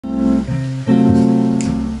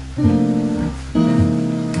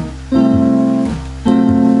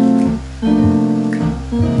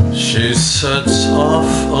She sets off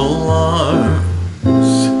alarms.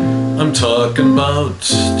 I'm talking about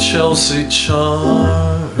Chelsea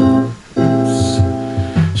Charms.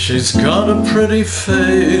 She's got a pretty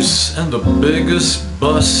face and the biggest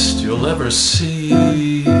bust you'll ever see.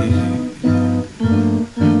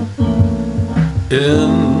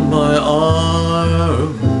 In my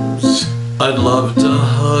arms, I'd love to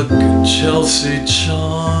hug Chelsea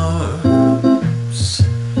Charms.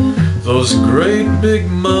 Those great big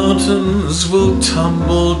mountains will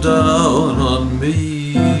tumble down on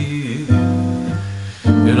me.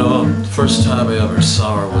 You know, the first time I ever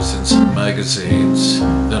saw her was in some magazines,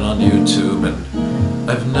 then on YouTube, and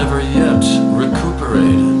I've never yet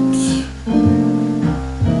recuperated.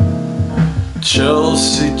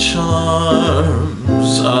 Chelsea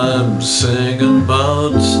Charms, I'm singing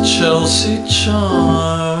about Chelsea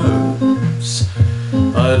Charms.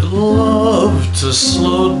 I'd love to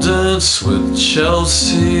slow dance with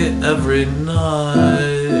Chelsea every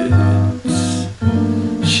night.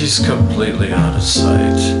 She's completely out of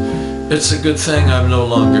sight. It's a good thing I'm no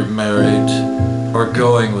longer married or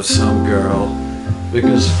going with some girl,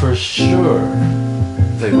 because for sure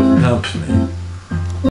they would dump me.